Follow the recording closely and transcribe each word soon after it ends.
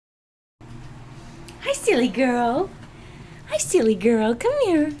Hi, silly girl. Hi, silly girl. Come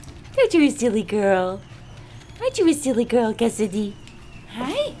here. Aren't you a silly girl? Aren't you a silly girl, Cassidy?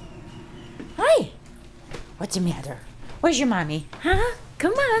 Hi. Hi. What's the matter? Where's your mommy? Huh?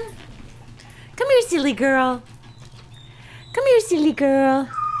 Come on. Come here, silly girl. Come here, silly girl.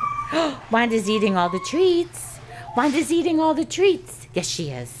 Wanda's eating all the treats. Wanda's eating all the treats. Yes, she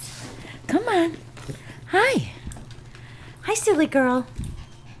is. Come on. Hi. Hi, silly girl.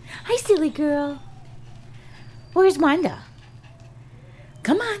 Hi, silly girl. Where's Wanda?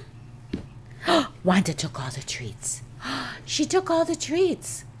 Come on. Wanda took all the treats. She took all the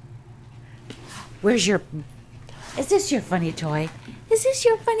treats. Where's your... Is this your funny toy? Is this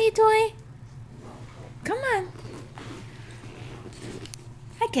your funny toy? Come on.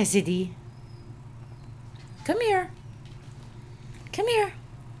 Hi, Cassidy. Come here. Come here.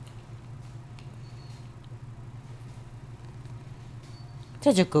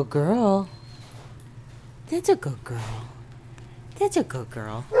 That's a good girl. That's a good girl. That's a good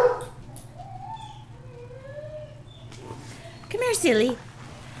girl. Come here, silly.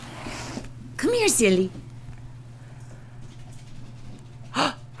 Come here, silly.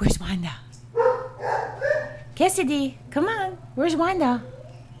 Where's Wanda? Cassidy, come on. Where's Wanda?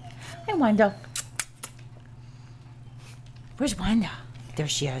 Hi, Wanda. Where's Wanda? There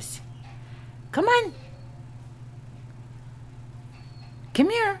she is. Come on. Come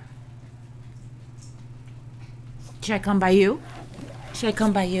here. Should I come by you? Should I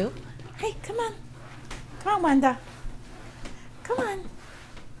come by you? Hey, come on. Come on, Wanda. Come on.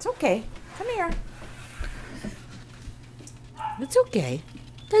 It's okay. Come here. It's okay.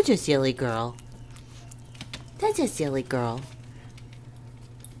 That's a silly girl. That's a silly girl.